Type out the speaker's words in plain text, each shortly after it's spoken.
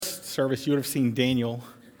service, you would have seen Daniel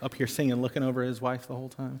up here singing, looking over his wife the whole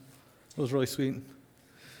time. It was really sweet.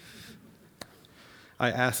 I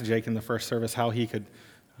asked Jake in the first service how he could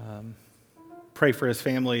pray for his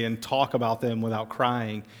family and talk about them without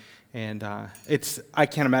crying. And I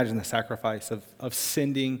can't imagine the sacrifice of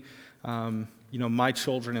sending my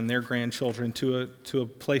children and their grandchildren to a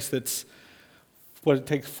place that's, what, it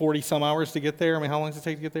takes 40 some hours to get there? I mean, how long does it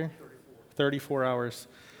take to get there? 34 hours.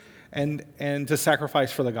 And to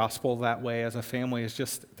sacrifice for the gospel that way as a family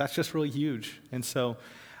that's just really huge. And so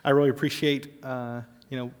I really appreciate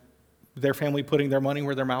their family putting their money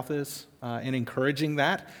where their mouth is and encouraging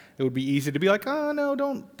that. It would be easy to be like, oh no,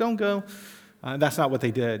 don't go. That's not what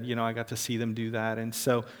they did. I got to see them do that. And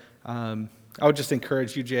so I would just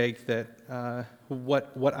encourage you, Jake, that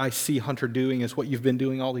what I see Hunter doing is what you've been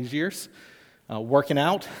doing all these years, working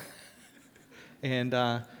out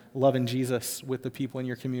and loving Jesus with the people in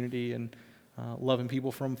your community and loving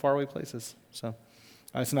people from faraway places. So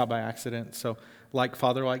it's not by accident. So like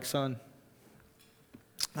father, like son.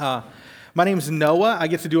 My name is Noah. I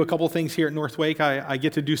get to do a couple things here at North Wake. I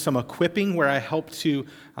get to do some equipping where I help to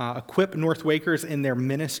equip North Wakers in their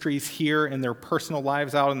ministries here and their personal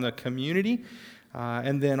lives out in the community.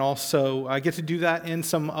 And then also I get to do that in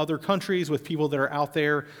some other countries with people that are out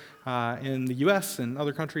there in the U.S. and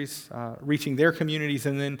other countries, reaching their communities.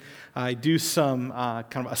 And then I do some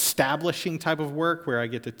kind of establishing type of work where I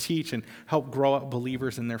get to teach and help grow up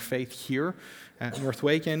believers in their faith here at North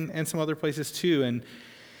Wake and some other places too.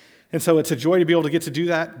 And so it's a joy to be able to get to do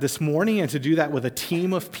that this morning and to do that with a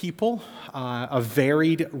team of people, a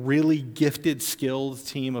varied, really gifted, skilled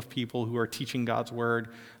team of people who are teaching God's Word.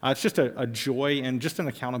 It's just a joy and just an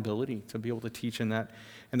accountability to be able to teach in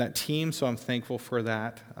that team, so I'm thankful for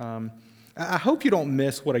that. I hope you don't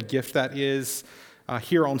miss what a gift that is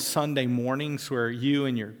here on Sunday mornings where you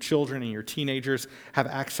and your children and your teenagers have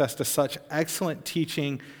access to such excellent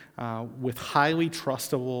teaching with highly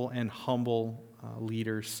trustable and humble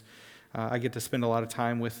leaders. I get to spend a lot of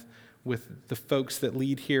time with the folks that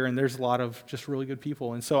lead here, and there's a lot of just really good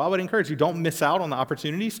people. And so I would encourage you, don't miss out on the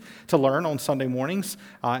opportunities to learn on Sunday mornings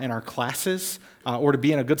in our classes or to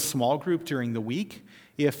be in a good small group during the week.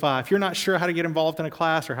 If you're not sure how to get involved in a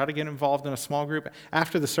class or how to get involved in a small group,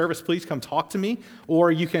 after the service, please come talk to me,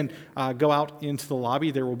 or you can go out into the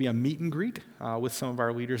lobby. There will be a meet and greet with some of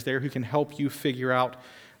our leaders there who can help you figure out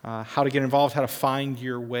how to get involved, how to find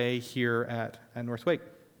your way here at North Wake.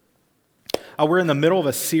 We're in the middle of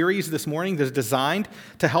a series this morning that's designed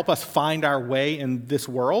to help us find our way in this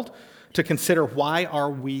world, to consider why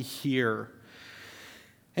are we here.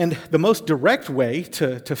 And the most direct way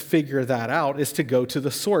to figure that out is to go to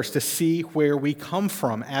the source, to see where we come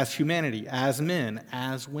from as humanity, as men,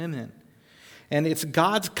 as women. And it's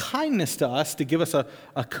God's kindness to us to give us a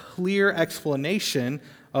clear explanation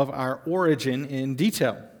of our origin in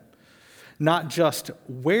detail. Not just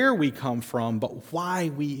where we come from, but why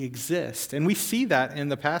we exist. And we see that in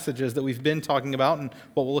the passages that we've been talking about and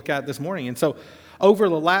what we'll look at this morning. And so over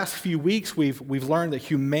the last few weeks, we've learned that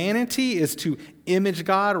humanity is to image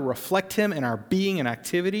God or reflect Him in our being and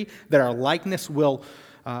activity, that our likeness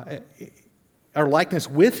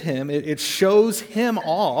with Him, it shows Him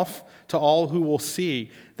off to all who will see.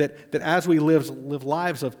 That as we live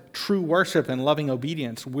lives of true worship and loving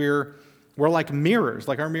obedience, we're like mirrors,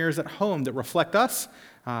 like our mirrors at home that reflect us.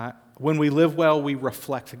 When we live well, we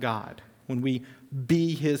reflect God. When we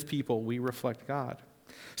be His people, we reflect God.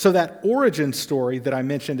 So that origin story that I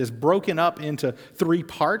mentioned is broken up into 3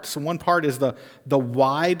 parts. One part is the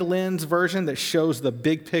wide lens version that shows the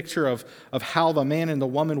big picture of how the man and the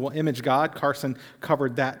woman will image God. Carson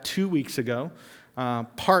covered that 2 weeks ago.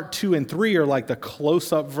 Part 2 and 3 are like the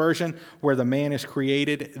close-up version where the man is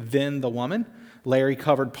created, then the woman. Larry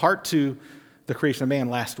covered part 2, the creation of man,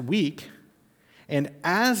 last week. And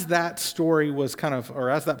as that story was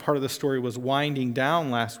as that part of the story was winding down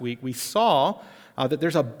last week, we saw that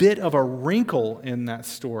there's a bit of a wrinkle in that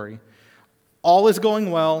story. All is going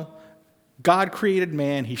well. God created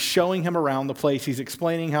man. He's showing him around the place. He's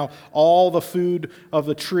explaining how all the food of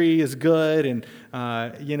the tree is good and,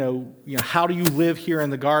 how do you live here in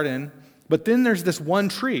the garden? But then there's this one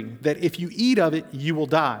tree that if you eat of it, you will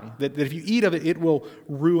die. That if you eat of it, it will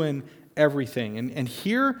ruin everything. And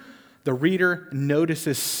here the reader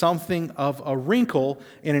notices something of a wrinkle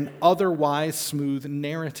in an otherwise smooth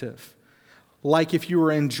narrative. Like if you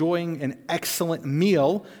were enjoying an excellent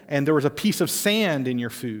meal and there was a piece of sand in your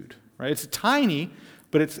food, right? It's tiny,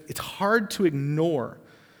 but it's hard to ignore.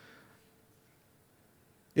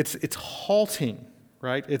 It's halting,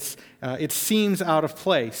 right? It seems out of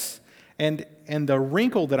place. And the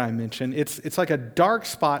wrinkle that I mentioned, it's like a dark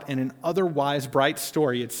spot in an otherwise bright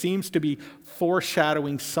story. It seems to be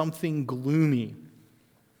foreshadowing something gloomy.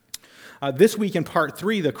 This week in part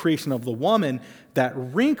 3, the creation of the woman, that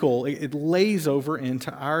wrinkle, it lays over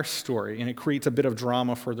into our story, and it creates a bit of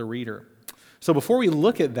drama for the reader. So before we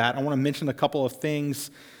look at that, I want to mention a couple of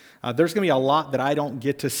things. There's going to be a lot that I don't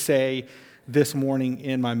get to say this morning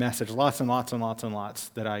in my message. Lots and lots and lots and lots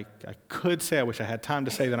that I could say. I wish I had time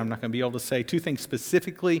to say that I'm not going to be able to say. 2 things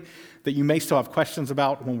specifically that you may still have questions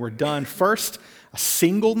about when we're done. First,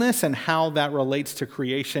 singleness and how that relates to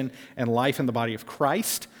creation and life in the body of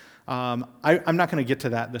Christ. I'm not going to get to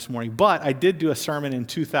that this morning, but I did do a sermon in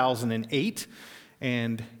 2008.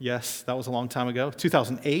 And yes, that was a long time ago,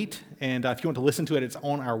 2008. And if you want to listen to it, it's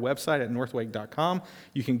on our website at northwake.com.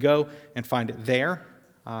 You can go and find it there.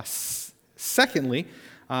 Secondly,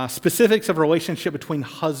 specifics of relationship between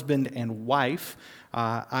husband and wife.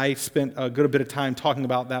 I spent a good bit of time talking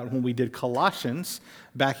about that when we did Colossians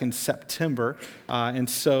back in September. And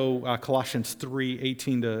so Colossians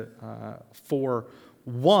 3:18 to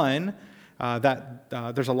 4:1,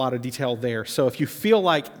 there's a lot of detail there. So if you feel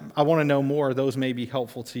like I want to know more, those may be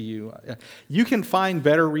helpful to you. You can find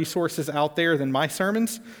better resources out there than my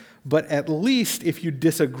sermons. But at least if you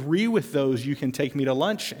disagree with those, you can take me to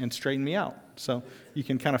lunch and straighten me out. So you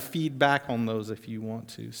can kind of feed back on those if you want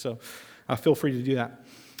to. So feel free to do that.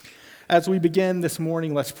 As we begin this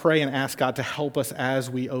morning, let's pray and ask God to help us as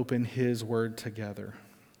we open His Word together.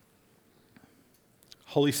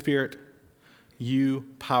 Holy Spirit, you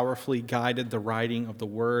powerfully guided the writing of the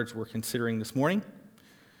words we're considering this morning.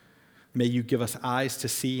 May you give us eyes to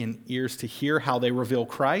see and ears to hear how they reveal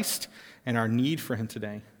Christ and our need for Him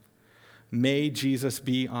today. May Jesus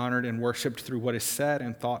be honored and worshiped through what is said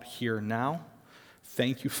and thought here now.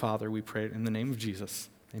 Thank you, Father. We pray it in the name of Jesus.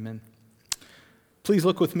 Amen. Please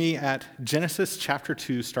look with me at Genesis chapter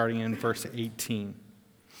 2, starting in verse 18.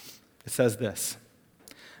 It says this: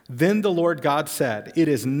 Then the Lord God said, "It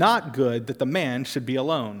is not good that the man should be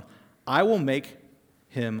alone. I will make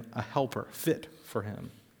him a helper fit for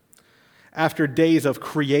him." After days of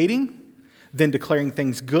creating, then declaring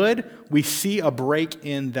things good, we see a break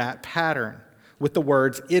in that pattern with the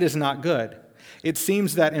words, "It is not good." It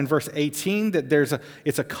seems that in verse 18 that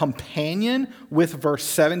it's a companion with verse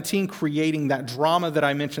 17, creating that drama that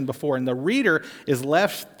I mentioned before. And the reader is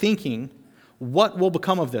left thinking, what will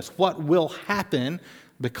become of this? What will happen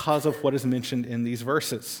because of what is mentioned in these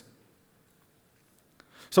verses?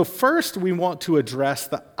 So first, we want to address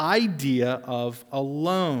the idea of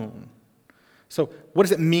alone. So what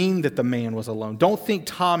does it mean that the man was alone? Don't think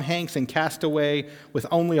Tom Hanks in Castaway with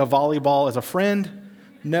only a volleyball as a friend.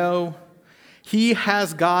 No. He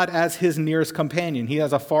has God as his nearest companion. He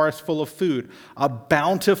has a forest full of food, a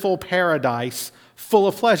bountiful paradise full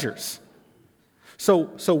of pleasures. So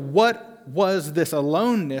what was this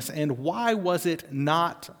aloneness, and why was it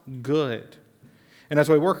not good? And as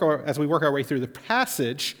we work our way through the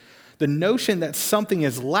passage, the notion that something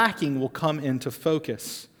is lacking will come into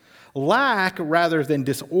focus. Lack, rather than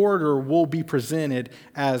disorder, will be presented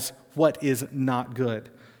as what is not good.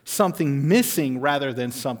 Something missing rather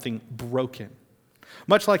than something broken.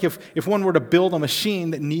 Much like if one were to build a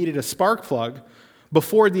machine that needed a spark plug,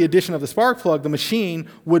 before the addition of the spark plug, the machine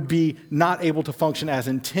would be not able to function as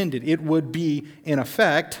intended. It would be, in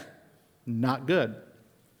effect, not good.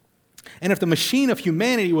 And if the machine of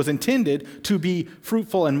humanity was intended to be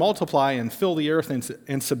fruitful and multiply and fill the earth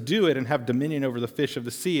and subdue it and have dominion over the fish of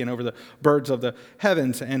the sea and over the birds of the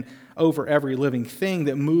heavens and over every living thing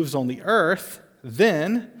that moves on the earth,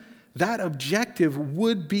 then that objective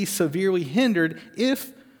would be severely hindered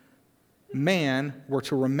if man were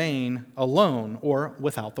to remain alone or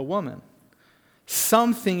without the woman.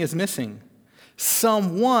 Something is missing.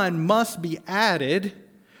 Someone must be added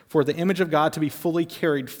for the image of God to be fully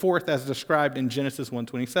carried forth as described in Genesis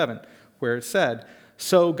 1:27, where it said,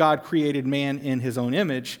 "So God created man in his own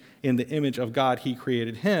image. In the image of God he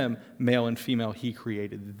created him. Male and female he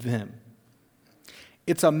created them."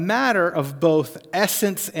 It's a matter of both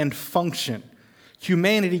essence and function.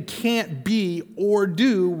 Humanity can't be or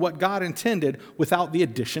do what God intended without the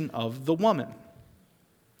addition of the woman.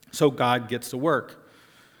 So God gets to work.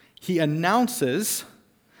 He announces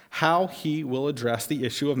how he will address the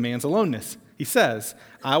issue of man's aloneness. He says,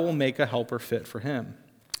 "I will make a helper fit for him."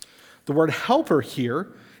 The word helper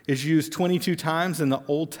here is used 22 times in the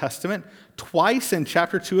Old Testament, twice in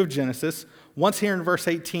chapter 2 of Genesis, once here in verse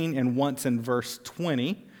 18 and once in verse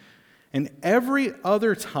 20. And every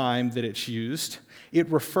other time that it's used, it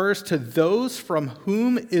refers to those from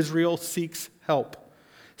whom Israel seeks help.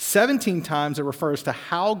 17 times it refers to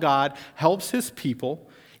how God helps his people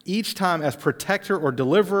each time as protector or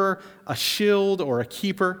deliverer, a shield or a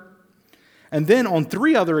keeper. And then on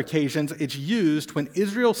 3 other occasions, it's used when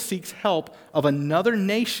Israel seeks help of another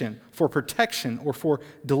nation for protection or for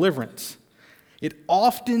deliverance. It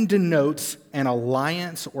often denotes an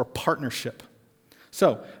alliance or partnership.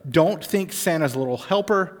 So don't think Santa's little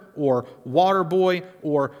helper or water boy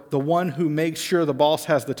or the one who makes sure the boss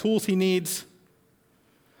has the tools he needs.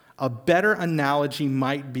 A better analogy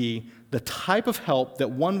might be the type of help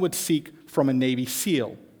that one would seek from a Navy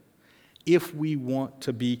SEAL, if we want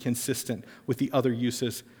to be consistent with the other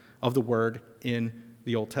uses of the word in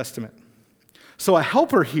the Old Testament. So a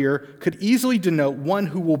helper here could easily denote one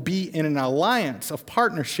who will be in an alliance of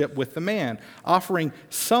partnership with the man, offering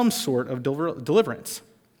some sort of deliverance.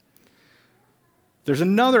 There's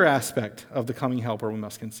another aspect of the coming helper we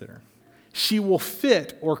must consider. She will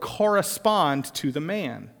fit or correspond to the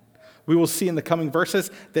man. We will see in the coming verses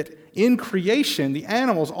that in creation, the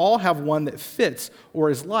animals all have one that fits or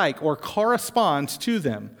is like or corresponds to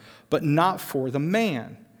them, but not for the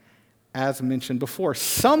man. As mentioned before,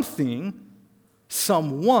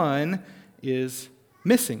 someone is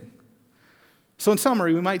missing. So in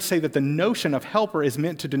summary, we might say that the notion of helper is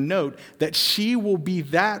meant to denote that she will be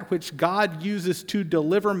that which God uses to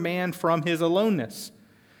deliver man from his aloneness.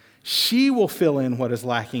 She will fill in what is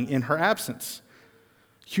lacking in her absence.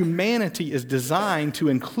 Humanity is designed to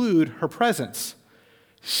include her presence.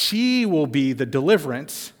 She will be the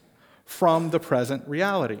deliverance from the present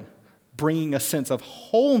reality, bringing a sense of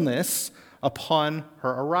wholeness upon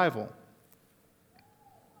her arrival.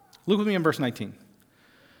 Look with me in verse 19.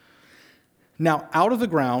 Now out of the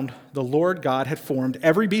ground the Lord God had formed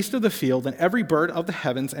every beast of the field and every bird of the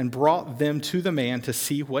heavens and brought them to the man to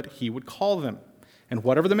see what he would call them. And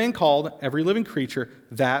whatever the man called every living creature,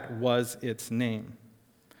 that was its name.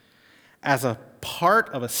 As a part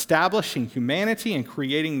of establishing humanity and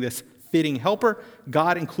creating this fitting helper,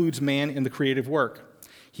 God includes man in the creative work.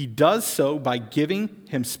 He does so by giving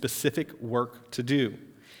him specific work to do.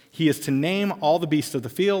 He is to name all the beasts of the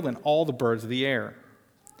field and all the birds of the air.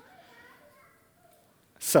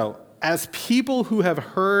 So, as people who have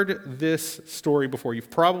heard this story before,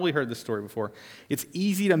 you've probably heard this story before, it's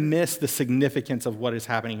easy to miss the significance of what is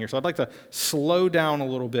happening here. So I'd like to slow down a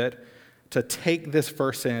little bit to take this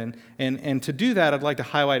verse in, and to do that, I'd like to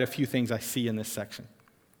highlight a few things I see in this section.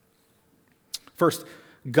 First,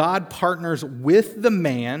 God partners with the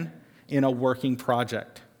man in a working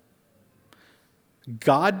project.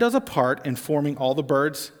 God does a part in forming all the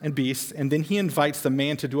birds and beasts, and then he invites the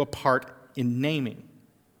man to do a part in naming.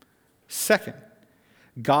 Second,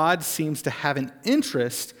 God seems to have an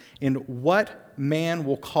interest in what man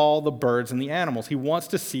will call the birds and the animals. He wants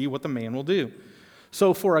to see what the man will do.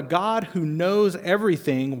 So for a God who knows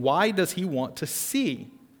everything, why does he want to see?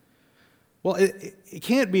 Well, it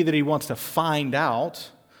can't be that he wants to find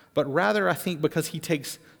out, but rather I think because he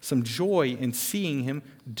takes some joy in seeing him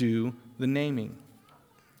do the naming.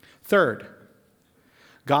 Third,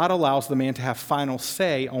 God allows the man to have final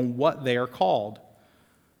say on what they are called.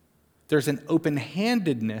 There's an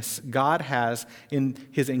open-handedness God has in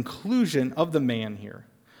his inclusion of the man here.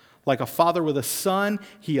 Like a father with a son,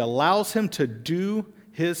 he allows him to do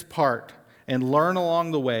his part and learn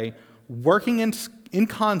along the way, working in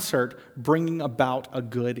concert, bringing about a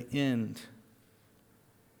good end.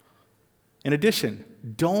 In addition,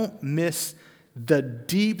 don't miss the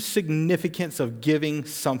deep significance of giving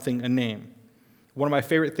something a name. One of my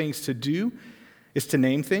favorite things to do is to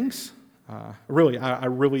name things. I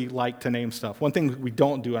really like to name stuff. One thing we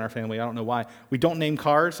don't do in our family, I don't know why, we don't name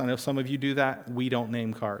cars. I know some of you do that. We don't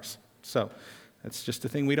name cars. So that's just a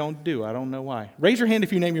thing we don't do. I don't know why. Raise your hand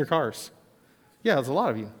if you name your cars. Yeah, there's a lot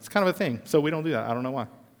of you. It's kind of a thing. So we don't do that. I don't know why.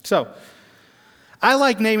 So I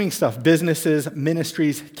like naming stuff. Businesses,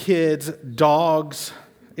 ministries, kids, dogs.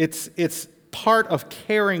 It's part of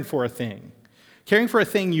caring for a thing. Caring for a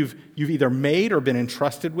thing you've either made or been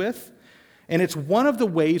entrusted with. And it's one of the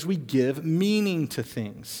ways we give meaning to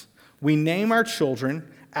things. We name our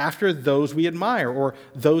children after those we admire or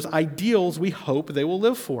those ideals we hope they will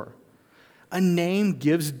live for. A name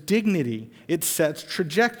gives dignity. It sets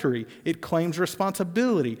trajectory. It claims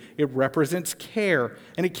responsibility. It represents care,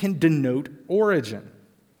 and it can denote origin.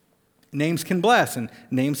 Names can bless, and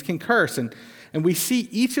names can curse, and we see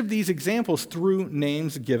each of these examples through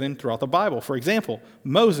names given throughout the Bible. For example,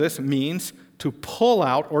 Moses means to pull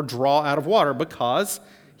out or draw out of water because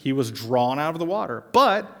he was drawn out of the water.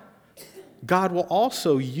 But God will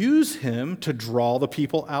also use him to draw the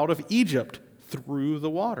people out of Egypt through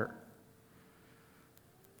the water.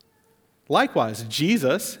 Likewise,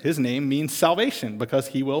 Jesus, his name means salvation because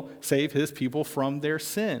he will save his people from their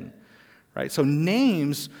sin. right? So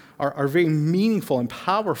names are very meaningful and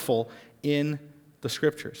powerful in the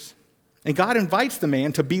Scriptures. And God invites the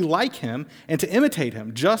man to be like him and to imitate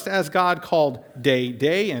him, just as God called day,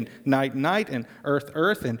 day, and night, night, and earth,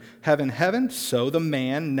 earth, and heaven, heaven. So the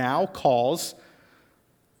man now calls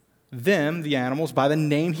them, the animals, by the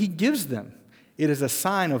name he gives them. It is a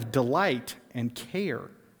sign of delight and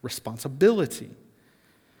care, responsibility.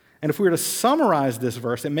 And if we were to summarize this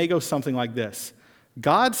verse, it may go something like this.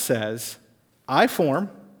 God says, I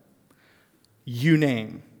form, you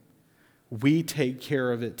name. We take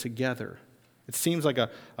care of it together. It seems like a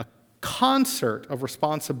concert of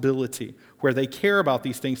responsibility where they care about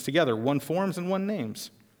these things together. One forms and one names.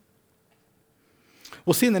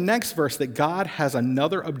 We'll see in the next verse that God has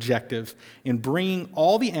another objective in bringing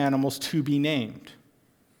all the animals to be named.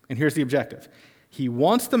 And here's the objective. He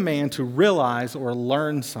wants the man to realize or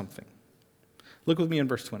learn something. Look with me in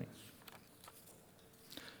verse 20.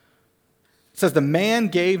 It says, the man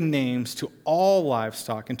gave names to all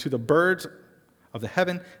livestock and to the birds of the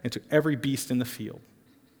heaven and to every beast in the field.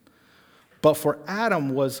 But for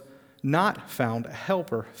Adam was not found a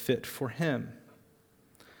helper fit for him.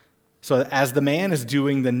 So as the man is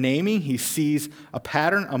doing the naming, he sees a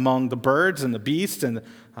pattern among the birds and the beasts and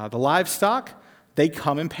the livestock. They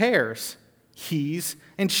come in pairs, he's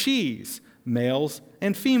and she's, males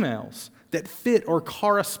and females, that fit or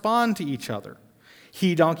correspond to each other.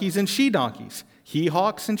 He-donkeys and she-donkeys,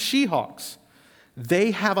 he-hawks and she-hawks.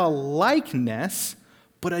 They have a likeness,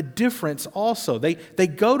 but a difference also. They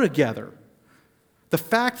go together. The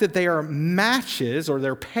fact that they are matches or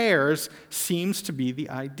they're pairs seems to be the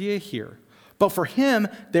idea here. But for him,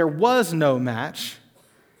 there was no match.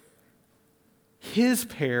 His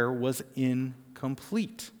pair was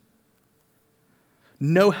incomplete.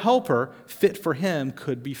 No helper fit for him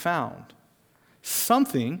could be found.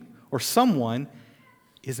 Something or someone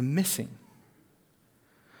is missing.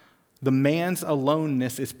 The man's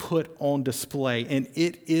aloneness is put on display, and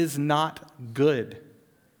it is not good.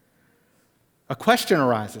 A question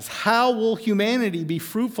arises. How will humanity be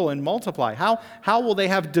fruitful and multiply? How will they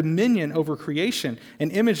have dominion over creation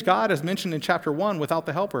and image God, as mentioned in chapter 1, without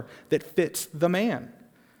the helper that fits the man?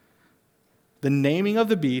 The naming of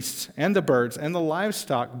the beasts and the birds and the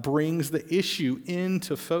livestock brings the issue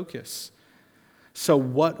into focus. So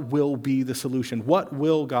what will be the solution? What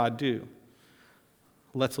will God do?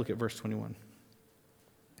 Let's look at verse 21.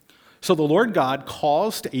 So the Lord God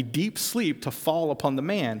caused a deep sleep to fall upon the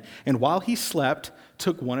man, and while he slept,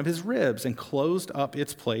 took one of his ribs and closed up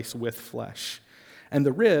its place with flesh. And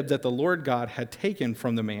the rib that the Lord God had taken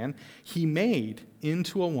from the man, he made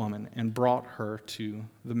into a woman and brought her to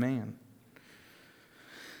the man.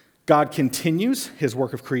 God continues his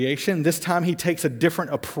work of creation. This time he takes a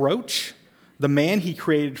different approach. The man he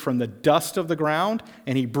created from the dust of the ground,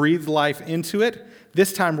 and he breathed life into it.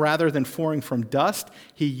 This time, rather than forming from dust,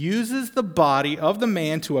 he uses the body of the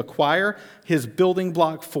man to acquire his building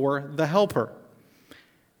block for the helper.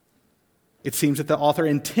 It seems that the author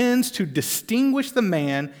intends to distinguish the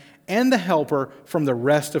man and the helper from the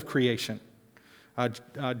rest of creation.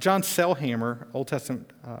 John Selhammer, Old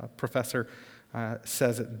Testament professor,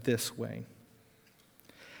 says it this way.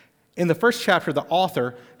 In the first chapter, the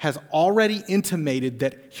author has already intimated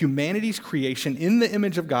that humanity's creation in the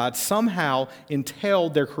image of God somehow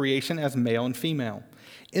entailed their creation as male and female.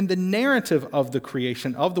 In the narrative of the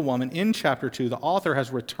creation of the woman in chapter 2, the author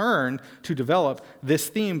has returned to develop this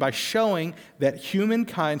theme by showing that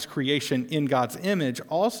humankind's creation in God's image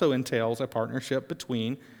also entails a partnership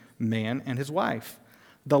between man and his wife.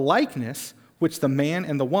 The likeness which the man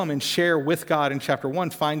and the woman share with God in chapter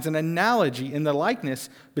 1, finds an analogy in the likeness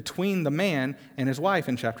between the man and his wife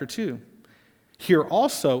in chapter 2. Here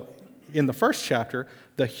also, in the first chapter,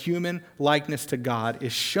 the human likeness to God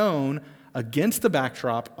is shown against the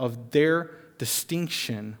backdrop of their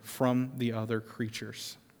distinction from the other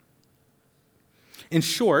creatures. In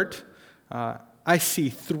short, I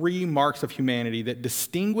see three marks of humanity that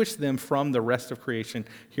distinguish them from the rest of creation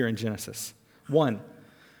here in Genesis. One,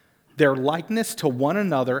 their likeness to one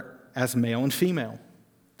another as male and female.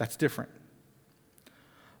 That's different.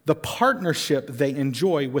 The partnership they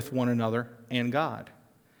enjoy with one another and God.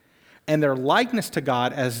 And their likeness to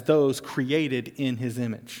God as those created in his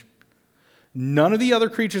image. None of the other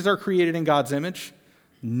creatures are created in God's image.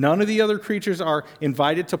 None of the other creatures are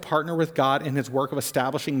invited to partner with God in his work of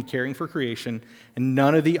establishing and caring for creation. And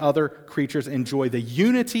none of the other creatures enjoy the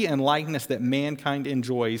unity and likeness that mankind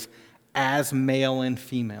enjoys as male and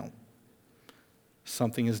female.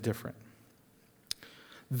 Something is different.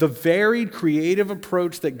 The varied creative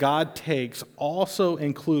approach that God takes also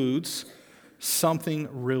includes something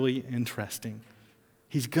really interesting.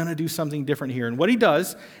 He's going to do something different here. And what he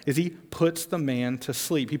does is he puts the man to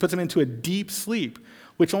sleep. He puts him into a deep sleep,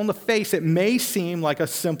 which on the face, it may seem like a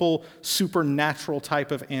simple supernatural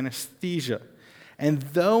type of anesthesia. And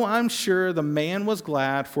though I'm sure the man was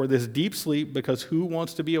glad for this deep sleep, because who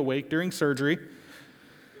wants to be awake during surgery,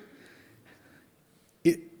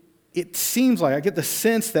 it seems like I get the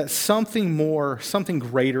sense that something more, something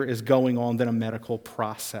greater is going on than a medical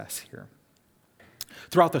process here.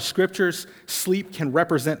 Throughout the scriptures, sleep can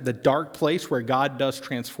represent the dark place where God does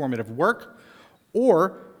transformative work,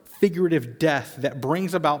 or figurative death that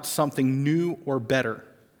brings about something new or better.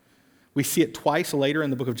 We see it twice later in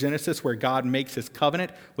the book of Genesis where God makes his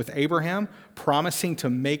covenant with Abraham, promising to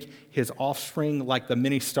make his offspring like the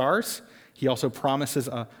many stars. He also promises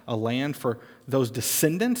a land for those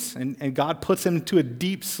descendants, and God puts him to a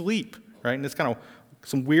deep sleep, right? And it's kind of,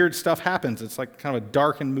 some weird stuff happens. It's like kind of a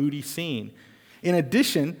dark and moody scene. In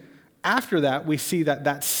addition, after that, we see that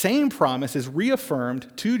that same promise is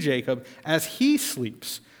reaffirmed to Jacob as he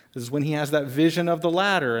sleeps. This is when he has that vision of the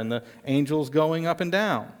ladder and the angels going up and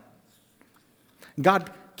down. God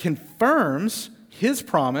confirms his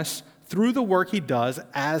promise through the work he does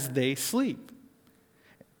as they sleep.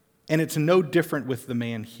 And it's no different with the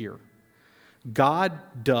man here. God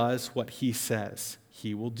does what he says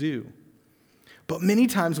he will do. But many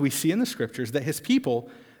times we see in the scriptures that his people,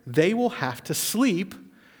 they will have to sleep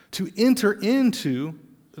to enter into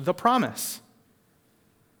the promise.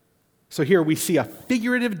 So here we see a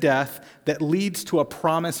figurative death that leads to a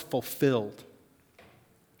promise fulfilled.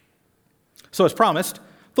 So as promised,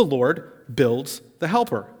 the Lord builds the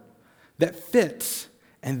helper that fits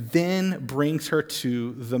and then brings her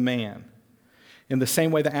to the man. In the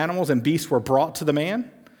same way the animals and beasts were brought to the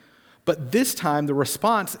man, but this time the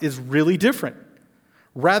response is really different.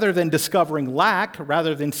 Rather than discovering lack,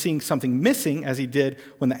 rather than seeing something missing as he did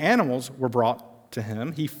when the animals were brought to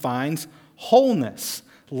him, he finds wholeness,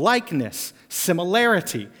 likeness,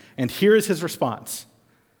 similarity. And here is his response.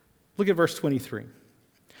 Look at verse 23.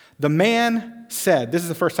 The man said, this is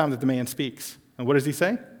the first time that the man speaks. And what does he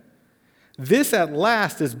say? This at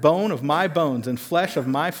last is bone of my bones and flesh of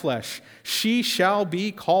my flesh. She shall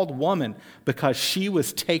be called woman because she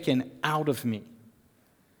was taken out of me.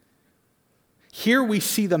 Here we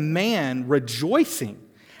see the man rejoicing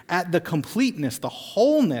at the completeness, the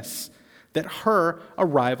wholeness that her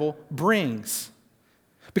arrival brings.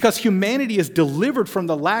 Because humanity is delivered from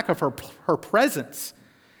the lack of her presence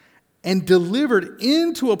and delivered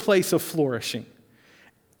into a place of flourishing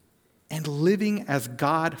and living as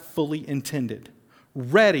God fully intended,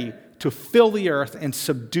 ready to fill the earth and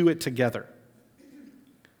subdue it together.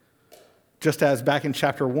 Just as back in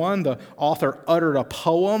chapter 1, the author uttered a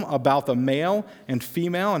poem about the male and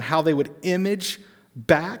female and how they would image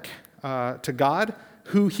back to God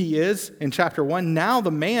who he is in chapter 1, now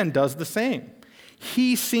the man does the same.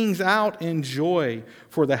 He sings out in joy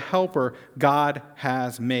for the helper God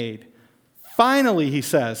has made. Finally, he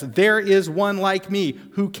says, there is one like me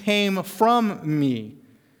who came from me.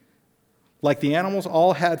 Like the animals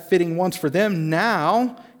all had fitting ones for them,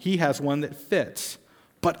 now he has one that fits.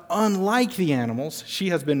 But unlike the animals, she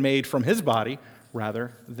has been made from his body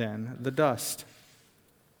rather than the dust.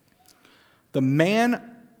 The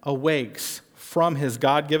man awakes from his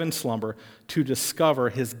God-given slumber to discover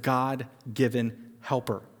his God-given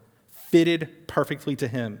helper, fitted perfectly to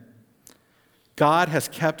him. God has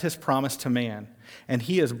kept his promise to man, and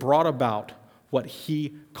he has brought about what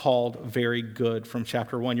he called very good from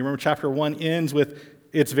chapter 1. You remember chapter 1 ends with,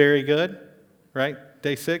 it's very good, right?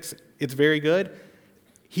 Day 6, it's very good.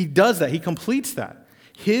 He does that. He completes that.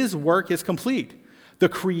 His work is complete. The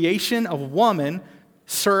creation of woman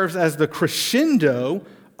serves as the crescendo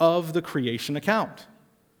of the creation account.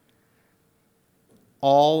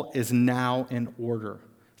 All is now in order.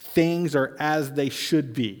 Things are as they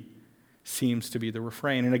should be, seems to be the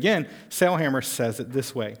refrain. And again, Sailhammer says it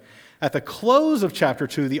this way. At the close of chapter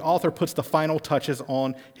 2, the author puts the final touches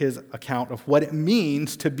on his account of what it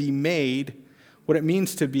means to be made, what it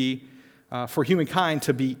means to be for humankind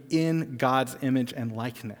to be in God's image and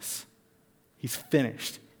likeness. He's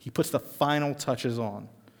finished. He puts the final touches on.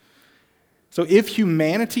 So if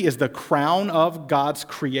humanity is the crown of God's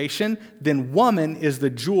creation, then woman is the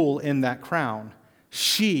jewel in that crown.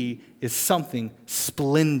 She is something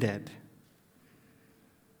splendid.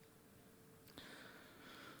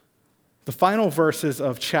 The final verses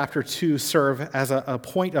of chapter 2 serve as a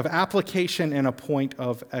point of application and a point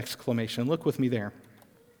of exclamation. Look with me there.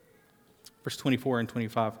 Verse 24 and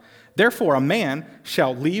 25. Therefore, a man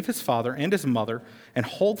shall leave his father and his mother and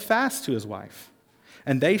hold fast to his wife,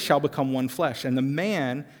 and they shall become one flesh. And the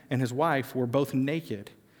man and his wife were both naked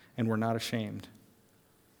and were not ashamed.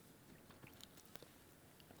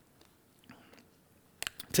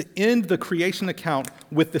 to end the creation account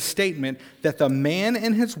with the statement that the man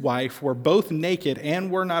and his wife were both naked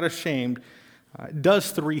and were not ashamed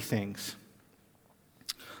does three things.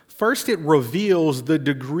 First, it reveals the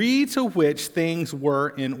degree to which things were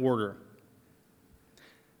in order.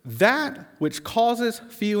 That which causes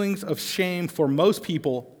feelings of shame for most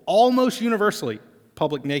people, almost universally,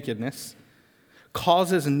 public nakedness,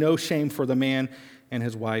 causes no shame for the man and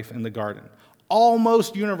his wife in the garden.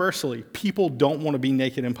 Almost universally, people don't want to be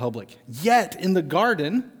naked in public. Yet, in the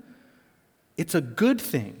garden, it's a good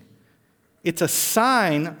thing. It's a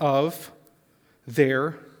sign of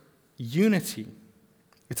their unity.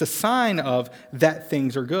 It's a sign of that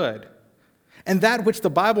things are good. And that which the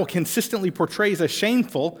Bible consistently portrays as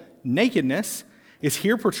shameful, nakedness, is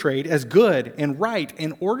here portrayed as good and right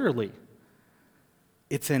and orderly.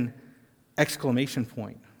 It's an exclamation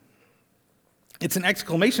point. It's an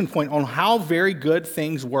exclamation point on how very good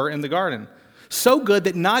things were in the garden. So good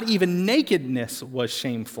that not even nakedness was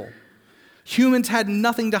shameful. Humans had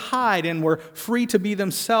nothing to hide and were free to be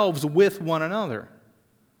themselves with one another.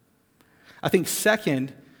 I think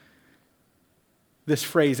second, this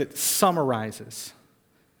phrase, it summarizes.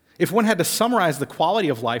 If one had to summarize the quality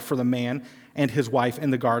of life for the man and his wife in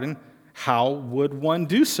the garden, how would one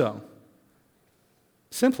do so?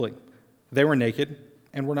 Simply, they were naked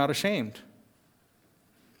and were not ashamed.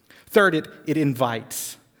 Third, it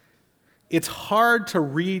invites. It's hard to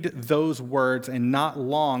read those words and not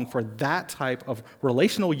long for that type of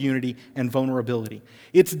relational unity and vulnerability.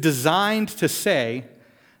 It's designed to say,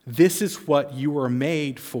 this is what you were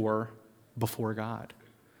made for before God.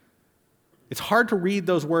 It's hard to read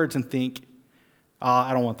those words and think,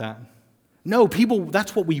 I don't want that. No, people,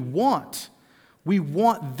 that's what we want. We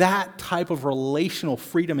want that type of relational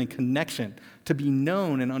freedom and connection to be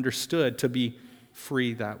known and understood, to be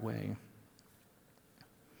free that way.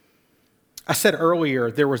 I said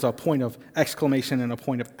earlier there was a point of exclamation and a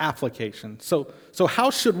point of application. So how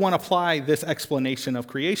should one apply this explanation of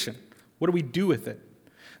creation? What do we do with it?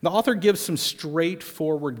 The author gives some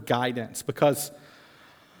straightforward guidance because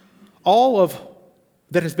all of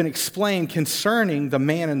that has been explained concerning the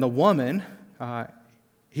man and the woman,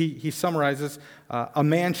 he summarizes, a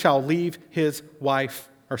man shall leave his wife,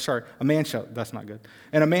 that's not good.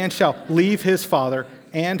 And a man shall leave his father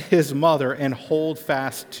and his mother and hold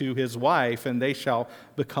fast to his wife, and they shall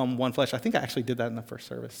become one flesh. I think I actually did that in the first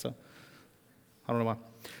service, so I don't know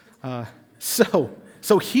why.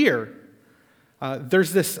 So here,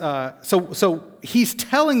 there's this, so he's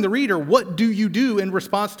telling the reader, what do you do in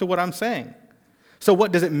response to what I'm saying? So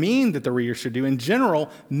what does it mean that the reader should do? In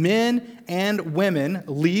general, men and women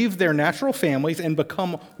leave their natural families and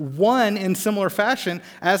become one in similar fashion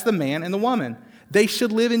as the man and the woman. They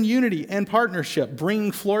should live in unity and partnership,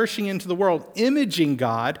 bringing flourishing into the world, imaging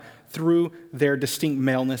God through their distinct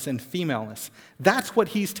maleness and femaleness. That's what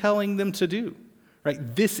he's telling them to do, right?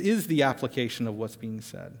 This is the application of what's being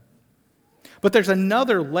said. But there's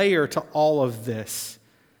another layer to all of this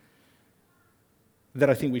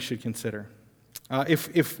that I think we should consider.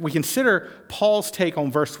 If we consider Paul's take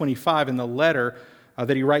on verse 25 in the letter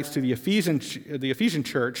that he writes to the Ephesian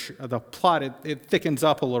church, the plot, it thickens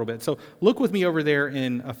up a little bit. So look with me over there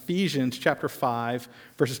in Ephesians chapter 5,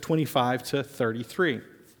 verses 25 to 33. It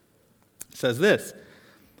says this,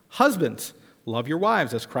 "Husbands, love your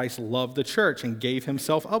wives as Christ loved the church and gave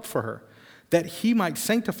himself up for her, that he might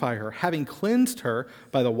sanctify her, having cleansed her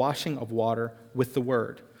by the washing of water with the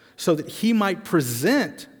word, so that he might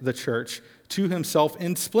present the church to himself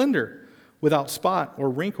in splendor, without spot or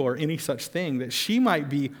wrinkle or any such thing, that she might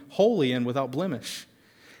be holy and without blemish.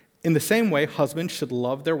 In the same way, husbands should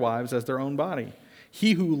love their wives as their own body.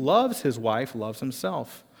 He who loves his wife loves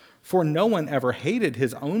himself. For no one ever hated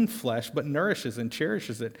his own flesh, but nourishes and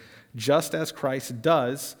cherishes it, just as Christ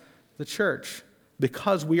does the church,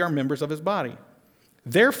 because we are members of his body.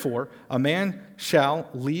 Therefore, a man shall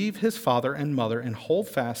leave his father and mother and hold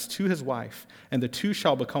fast to his wife, and the two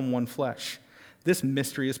shall become one flesh. This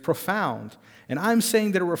mystery is profound, and I'm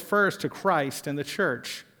saying that it refers to Christ and the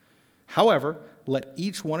church. However, let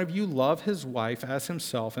each one of you love his wife as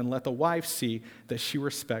himself, and let the wife see that she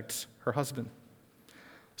respects her husband."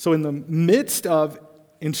 So in the midst of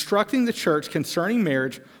instructing the church concerning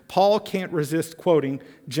marriage, Paul can't resist quoting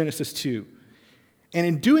Genesis 2. And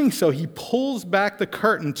in doing so, he pulls back the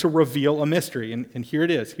curtain to reveal a mystery. And here it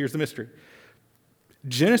is. Here's the mystery.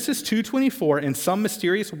 Genesis 2:24, in some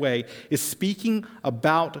mysterious way, is speaking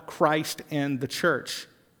about Christ and the church.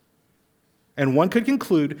 And one could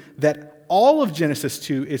conclude that all of Genesis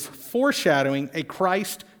 2 is foreshadowing a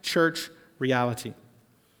Christ-church reality.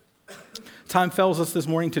 Time fails us this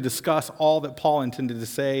morning to discuss all that Paul intended to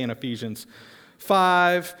say in Ephesians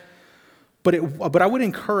 5. But I would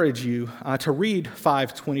encourage you to read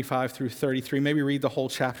 5:25 through 33, maybe read the whole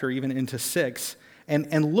chapter even into 6,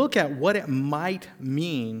 and look at what it might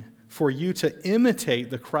mean for you to imitate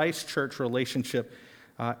the Christ-church relationship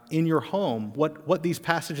in your home, what these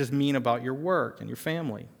passages mean about your work and your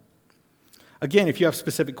family. Again, if you have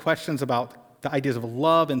specific questions about the ideas of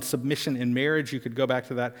love and submission in marriage, you could go back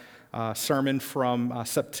to that sermon from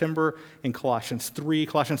September in Colossians 3.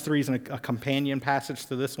 Colossians 3 is a companion passage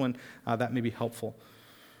to this one. That may be helpful.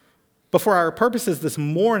 But for our purposes this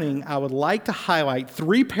morning, I would like to highlight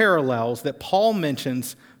 3 parallels that Paul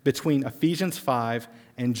mentions between Ephesians 5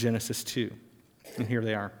 and Genesis 2. And here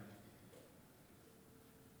they are.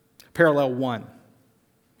 Parallel 1.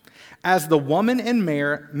 As the woman and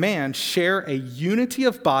man share a unity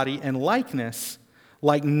of body and likeness,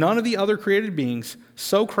 like none of the other created beings,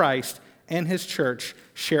 so Christ and his church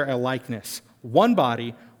share a likeness. One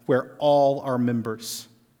body where all are members.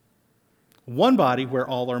 One body where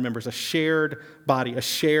all are members. A shared body, a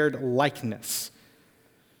shared likeness.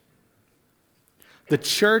 The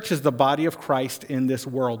church is the body of Christ in this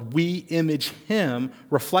world. We image him,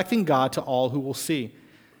 reflecting God to all who will see.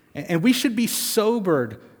 And we should be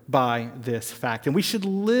sobered by this fact, and we should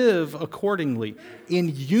live accordingly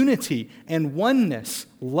in unity and oneness,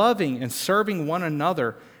 loving and serving one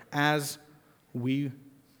another as we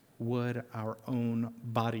would our own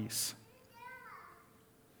bodies.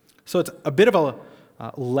 So it's a bit of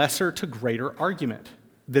a lesser to greater argument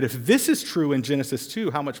that if this is true in Genesis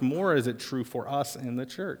 2, how much more is it true for us in the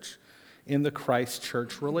church, in the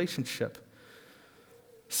Christ-church relationship?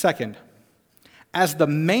 Second, as the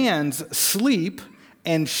man's sleep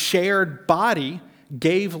and shared body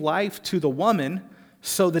gave life to the woman,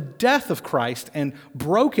 so the death of Christ and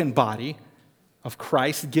broken body of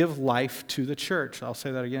Christ give life to the church. I'll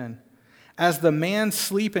say that again. As the man's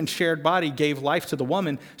sleep and shared body gave life to the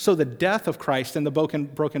woman, so the death of Christ and the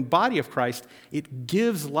broken body of Christ, it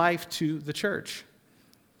gives life to the church.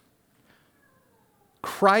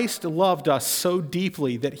 Christ loved us so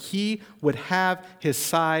deeply that he would have his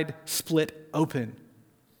side split open.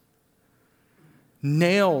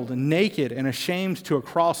 Nailed, naked, and ashamed to a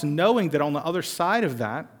cross, knowing that on the other side of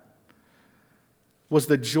that was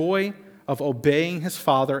the joy of obeying his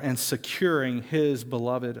Father and securing his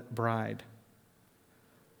beloved bride.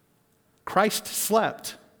 Christ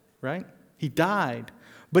slept, right? He died,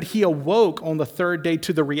 but he awoke on the third day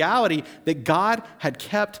to the reality that God had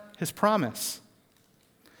kept his promise.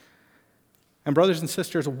 And brothers and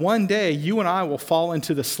sisters, one day you and I will fall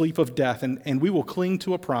into the sleep of death, and we will cling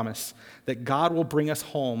to a promise that God will bring us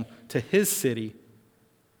home to his city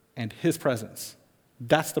and his presence.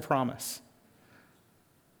 That's the promise.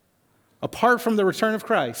 Apart from the return of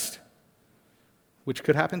Christ, which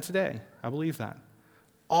could happen today, I believe that,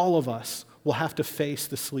 all of us will have to face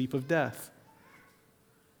the sleep of death.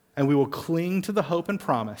 And we will cling to the hope and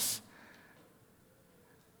promise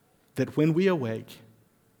that when we awake,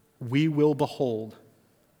 we will behold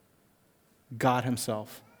God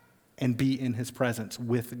himself and be in his presence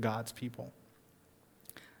with God's people.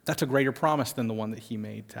 That's a greater promise than the one that he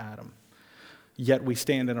made to Adam. Yet we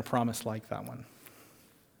stand in a promise like that one.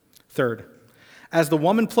 Third, as the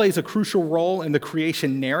woman plays a crucial role in the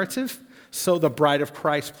creation narrative, so the bride of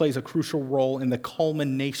Christ plays a crucial role in the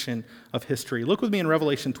culmination of history. Look with me in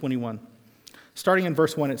Revelation 21. Starting in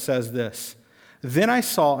verse 1, it says this: "Then I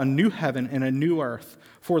saw a new heaven and a new earth,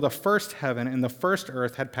 for the first heaven and the first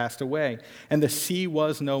earth had passed away, and the sea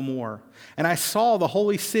was no more. And I saw the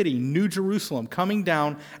holy city, New Jerusalem, coming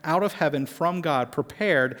down out of heaven from God,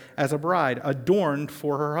 prepared as a bride, adorned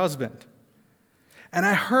for her husband. And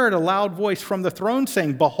I heard a loud voice from the throne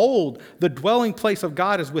saying, 'Behold, the dwelling place of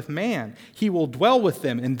God is with man. He will dwell with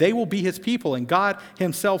them, and they will be his people, and God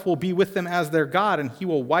himself will be with them as their God, and he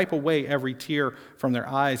will wipe away every tear from their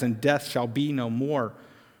eyes, and death shall be no more.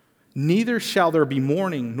 Neither shall there be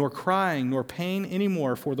mourning, nor crying, nor pain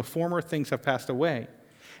anymore, for the former things have passed away.'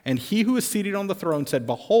 And he who is seated on the throne said,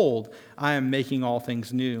 'Behold, I am making all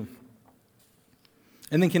things new.'"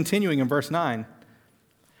 And then continuing in verse 9,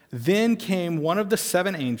 "Then came one of the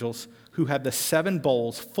 7 angels who had the 7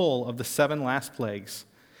 bowls full of the 7 last plagues,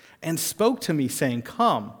 and spoke to me, saying,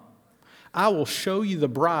 'Come, I will show you the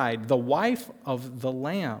bride, the wife of the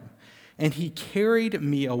Lamb.' And he carried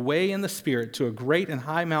me away in the Spirit to a great and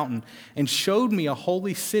high mountain, and showed me a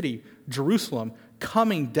holy city, Jerusalem,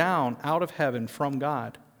 coming down out of heaven from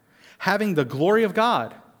God, having the glory of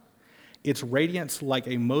God, its radiance like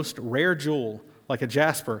a most rare jewel, like a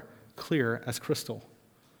jasper, clear as crystal."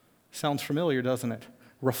 Sounds familiar, doesn't it?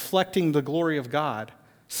 Reflecting the glory of God,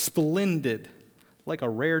 splendid, like a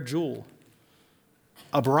rare jewel.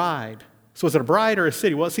 A bride, So is it a bride or a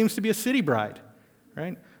city? Well, it seems to be a city bride,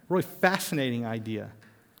 right? Really fascinating idea.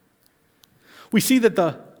 We see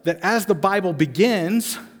that as the Bible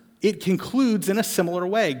begins, it concludes in a similar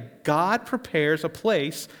way. God prepares a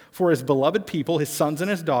place for his beloved people, his sons and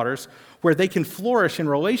his daughters, where they can flourish in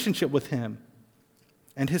relationship with him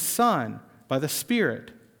and his Son by the Spirit.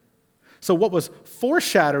 So what was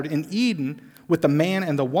foreshadowed in Eden with the man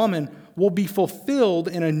and the woman will be fulfilled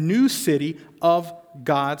in a new city of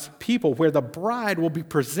God's people, where the bride will be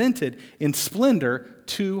presented in splendor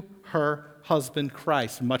to her husband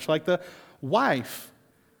Christ, much like the wife,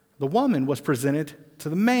 the woman, was presented to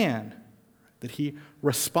the man, that he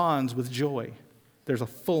responds with joy. There's a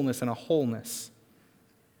fullness and a wholeness.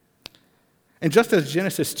 And just as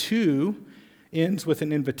Genesis 2 ends with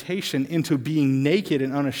an invitation into being naked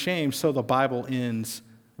and unashamed, so the Bible ends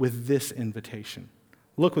with this invitation.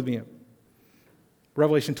 Look with me at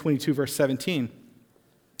Revelation 22, verse 17.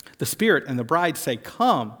 The Spirit and the bride say,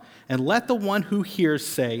 "Come," and let the one who hears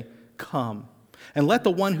say, "Come." And let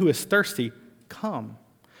the one who is thirsty come.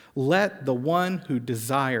 Let the one who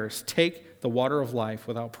desires take the water of life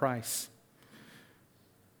without price.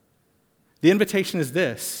 The invitation is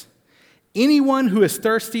this: anyone who is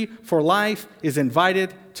thirsty for life is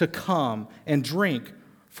invited to come and drink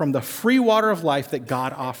from the free water of life that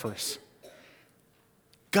God offers.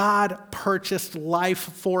 God purchased life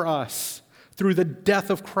for us through the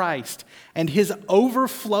death of Christ, and his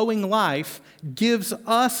overflowing life gives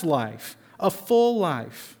us life, a full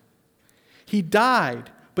life. He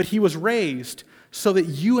died, but he was raised so that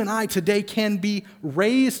you and I today can be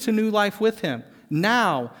raised to new life with him,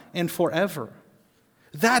 now and forever.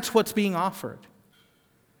 That's what's being offered.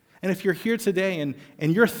 And if you're here today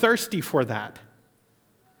and you're thirsty for that,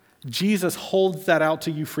 Jesus holds that out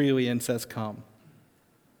to you freely and says, "Come."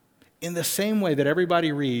 In the same way that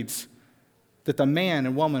everybody reads that the man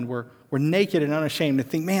and woman were naked and unashamed and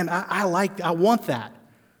think, "Man, I want that."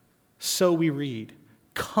 So we read,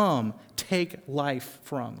 "Come, take life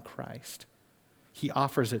from Christ." He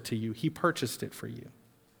offers it to you. He purchased it for you.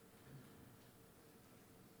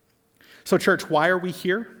 So church, why are we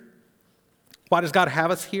here? Why does God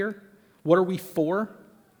have us here? What are we for?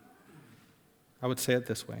 I would say it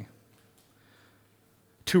this way: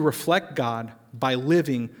 to reflect God by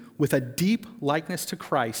living with a deep likeness to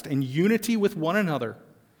Christ and unity with one another,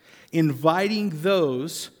 inviting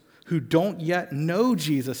those who don't yet know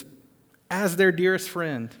Jesus as their dearest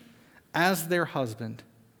friend, as their husband,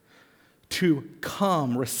 to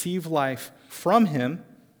come receive life from him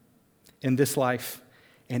in this life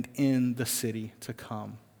and in the city to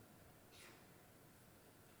come.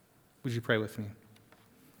 Would you pray with me?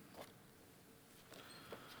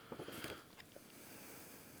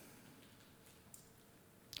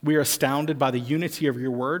 We are astounded by the unity of your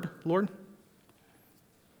word, Lord,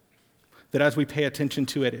 that as we pay attention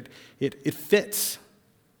to it, it fits.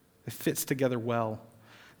 It fits together well.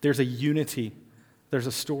 There's a unity. There's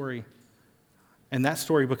a story. And that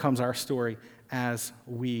story becomes our story as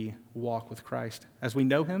we walk with Christ. As we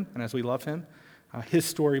know him and as we love him, his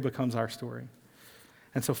story becomes our story.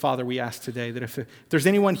 And so, Father, we ask today that if there's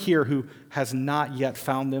anyone here who has not yet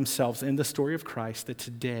found themselves in the story of Christ, that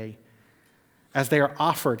today, as they are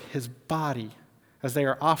offered his body, as they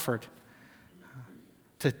are offered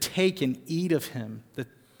to take and eat of him,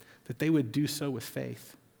 that they would do so with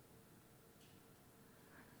faith.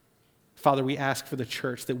 Father, we ask for the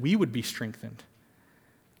church that we would be strengthened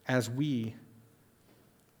as we,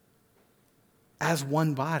 as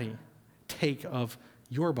one body, take of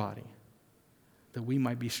your body, that we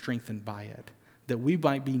might be strengthened by it, that we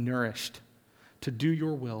might be nourished to do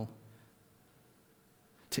your will,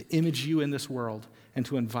 to image you in this world, and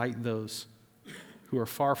to invite those who are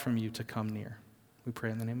far from you to come near. We pray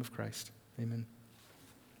in the name of Christ. Amen.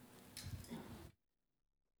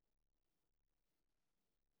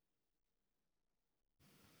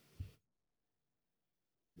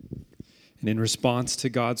 And in response to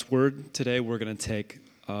God's word, today we're going to take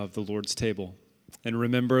of the Lord's table. And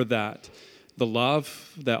remember that the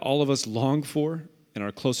love that all of us long for in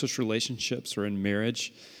our closest relationships or in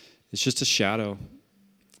marriage is just a shadow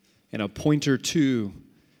and a pointer to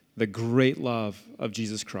the great love of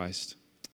Jesus Christ.